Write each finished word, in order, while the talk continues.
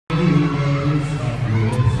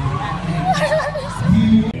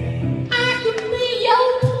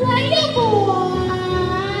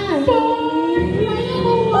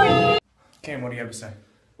Cam, what do you have to say?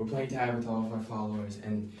 We're playing tag with all of our followers,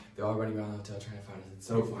 and they're all running around the hotel trying to find us. It's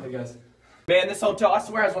so fun. Hey guys. Man, this hotel, I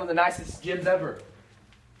swear, is one of the nicest gyms ever.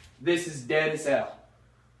 This is dead as hell.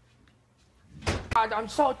 God, I'm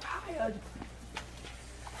so tired.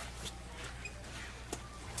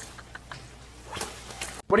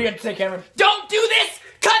 What do you have to say, Cameron? Don't do this!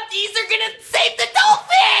 Cut these are gonna save the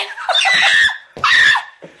dolphin!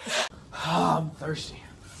 Oh, I'm thirsty.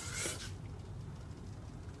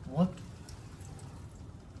 What?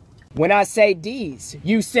 When I say D's,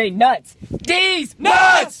 you say nuts. D's!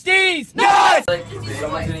 Nuts! D's! Nuts!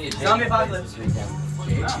 Tell me about this.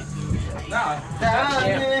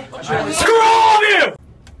 Screw all of you!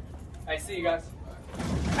 Hey, see you guys.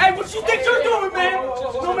 Hey, what you think you're doing, man?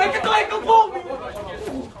 Don't make it like a pull me.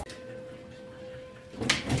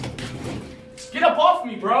 Get up off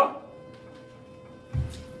me, bro.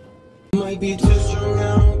 Might be too strong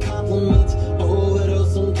on compliments,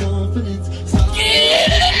 overdose on confidence.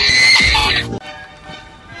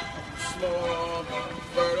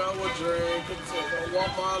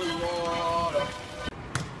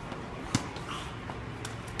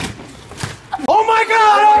 Oh my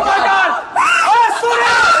god! Oh my god! Oh, slow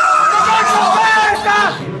down!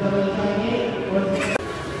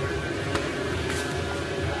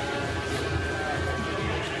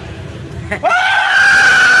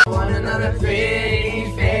 Want another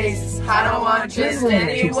pretty face. I don't want just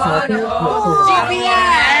anyone.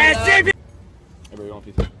 GPS! Everybody want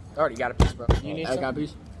a piece? I already got a piece, bro. You need I got a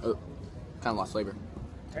piece? Oh, kind of lost flavor.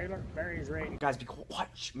 Taylor, Barry's ready. Guys, be cool.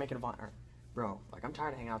 Watch. Making a vine. Bro, like, I'm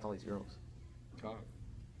tired of hanging out with all these girls.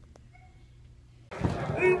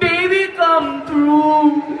 Baby, come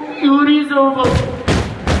through. Beauty's over.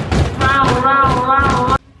 Round, round,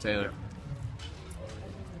 round. Taylor.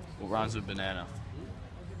 What rhymes with banana?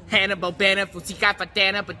 Hannibal Banana, Fusika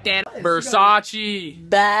Fatana, Batana. Versace.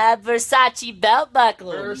 Bad Versace belt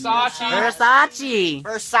buckle. Versace.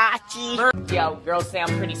 Versace. Yo, girls say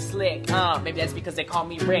I'm pretty slick. Maybe that's because they call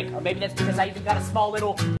me Rick. Or maybe that's because I even got a small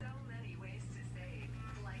little.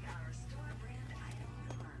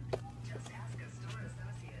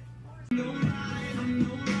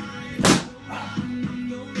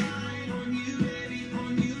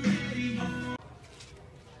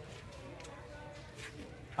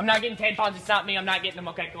 I'm not getting tampons, it's not me, I'm not getting them,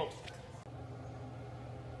 okay, cool.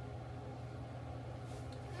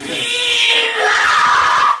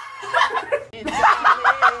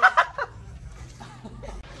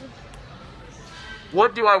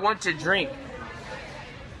 What do I want to drink?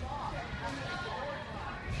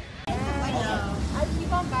 I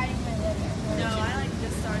keep on biting my lip. No, I like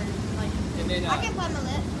just started like. And then, I can bite my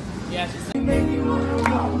lip. yeah, just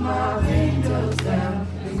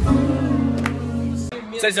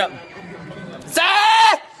say something.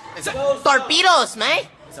 Torpedoes, man!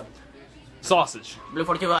 Sausage. Blue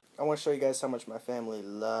 42. I want to show you guys how much my family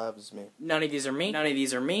loves me. None of these are me. None of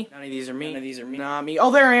these are me. None of these are me. None of these are me. Not me.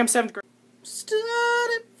 Oh, there I am, 7th grade.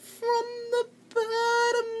 Started from the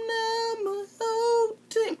bottom, now my whole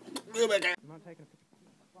team. I'm not taking a picture.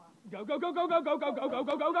 Go, go, go, go, go, go, go, go, go,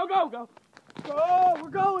 go, go, go, go, go. Go, we're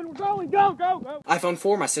going, go, go. iPhone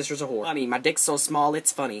 4, my sister's a whore. Honey, my dick's so small,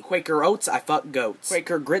 it's funny. Quaker Oats, I fuck goats.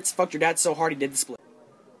 Quaker Grits, fucked your dad so hard he did the split. I'm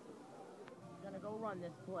gonna go run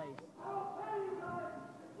this place.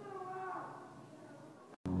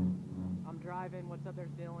 I'm driving, what's up,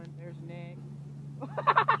 there's Dylan, there's Nick.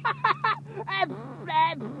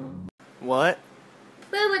 What?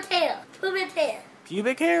 Pubic hair. Pubic hair.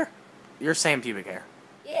 Pubic hair? You're saying pubic hair.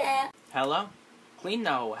 Yeah. Hello? Clean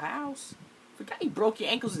the whole house? Forgot you broke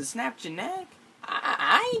your ankles and snapped your neck?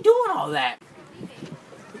 I ain't doing all that.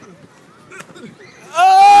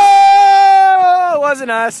 Oh!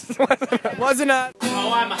 Wasn't us. Wasn't us.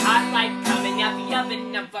 Oh, I'm a hot light coming out the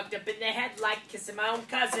oven. I'm fucked up in the head like kissing my own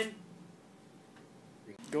cousin.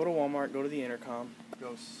 Go to Walmart, go to the intercom,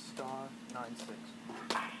 go *96.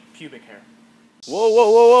 Pubic hair. Whoa,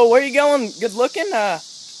 whoa, whoa, whoa, where are you going? Good looking? I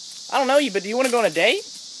don't know you, but do you want to go on a date?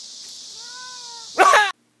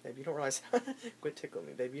 Babe, you don't realize... Quit tickling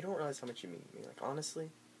me, babe. You don't realize how much you mean to me. Like, honestly?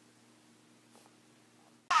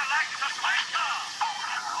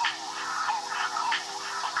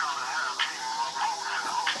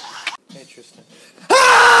 Hey, Tristan.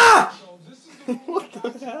 Ah! What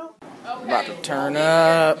the hell? Okay. About to turn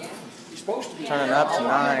up. Turn up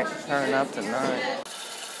tonight. Turn up tonight.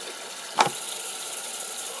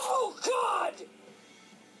 Oh, God!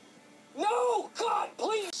 No, God,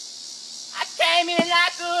 please! I came in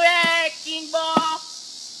like a wrecking ball.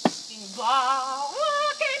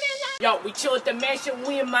 Yo, we chill at the mansion,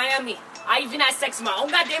 we in Miami. I even had sex with my own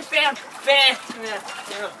goddamn fan.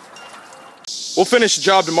 We'll finish the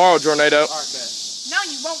job tomorrow, Jornado. No,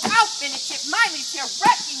 you won't. I'll finish it. Miley's your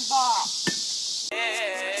wrecking ball.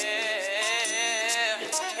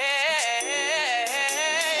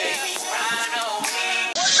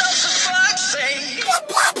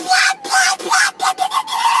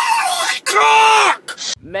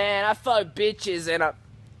 Man, I fuck bitches and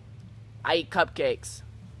I eat cupcakes.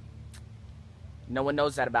 No one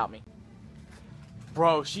knows that about me.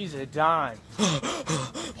 Bro, she's a dime.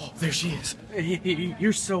 Oh, there she is.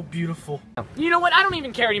 You're so beautiful. You know what? I don't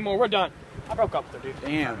even care anymore. We're done. I broke up with her, dude.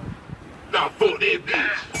 Damn.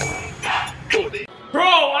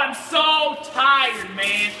 Bro, I'm so tired,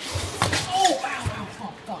 man. Oh,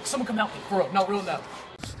 ow, fuck. Someone come help me. Bro, no, real no.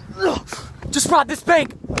 Just robbed this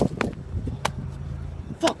bank.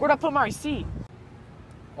 Fuck, where'd I put my receipt?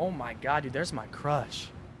 Oh my god, dude, there's my crush.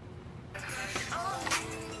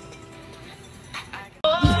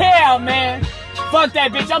 Yeah, man. Fuck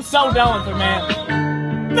that bitch, I'm so done with her, man.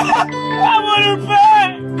 I want her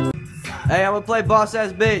back. Hey, I'm gonna play boss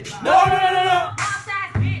ass bitch. No. Boss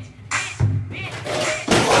ass bitch.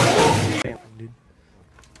 Damn, dude.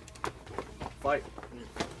 Fight.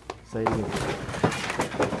 Say it again.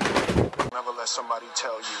 Never let somebody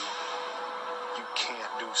tell you you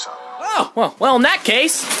can't do something. Oh, well, in that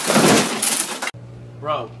case.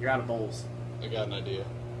 Bro, you're out of bowls. I got an idea.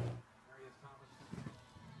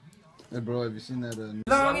 Hey bro, have you seen that?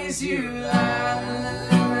 Long as you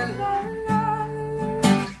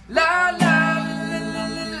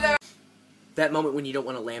That moment when you don't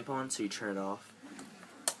want a lamp on, so you turn it off.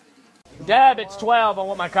 Deb, it's 12. I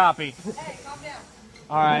want my copy. Hey, calm down.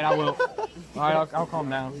 Alright, I will. Alright, I'll calm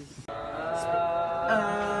down.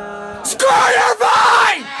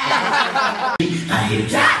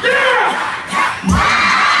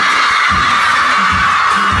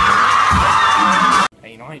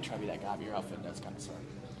 Hey, you know, I ain't trying to be that guy, but your outfit does kind of suck.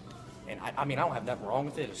 And I mean, I don't have nothing wrong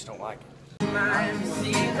with it, I just don't like it.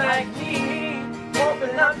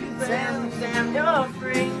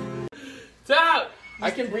 I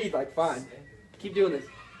can breathe like fine. Keep doing this.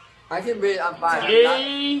 I can breathe, I'm fine.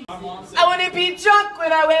 I wanna be drunk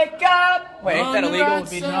when I wake up. Wait, ain't that illegal to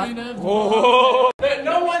be drunk? Oh.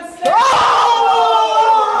 No one said.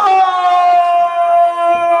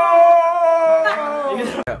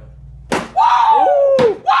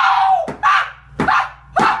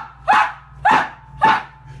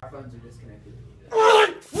 Our phones are disconnected.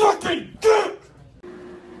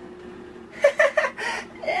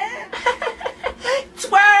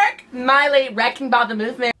 Twerk! Miley, wrecking ball the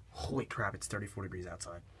movement. Holy crap, it's 34 degrees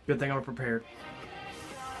outside. Good thing I'm prepared.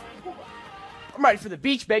 I'm ready for the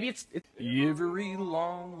beach, baby. It's Every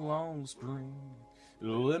long spring,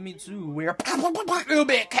 let me to where a little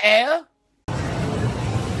bit, Cal.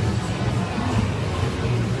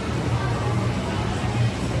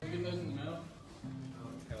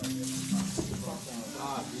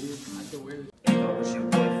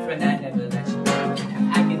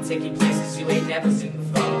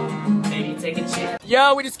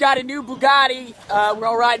 Yo, we just got a new Bugatti. We're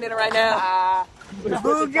all riding in it right now.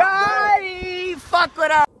 Bugatti! Fuck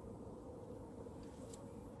with us!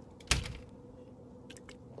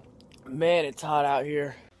 Man, it's hot out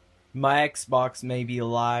here. My Xbox may be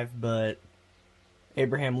alive, but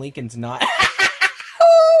Abraham Lincoln's not.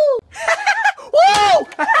 Whoa!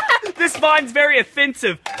 This vine's very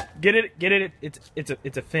offensive. Get it? Get it?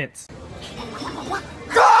 It's a fence.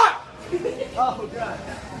 Oh god.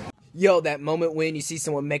 Yo, that moment when you see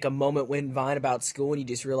someone make a moment when vine about school and you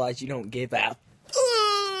just realize you don't give out.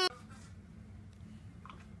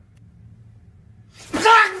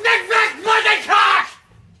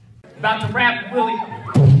 About to rap, Willie.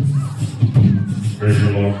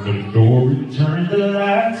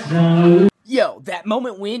 Yo, that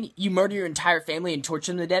moment when you murder your entire family and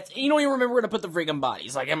torture them to death, and you don't even remember where to put the friggin'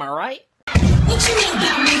 bodies. Like, am I right? What you know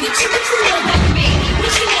about me? What you know about me?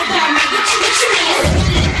 What you know about me? What you know about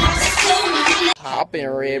me? Hopping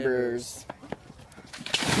rivers.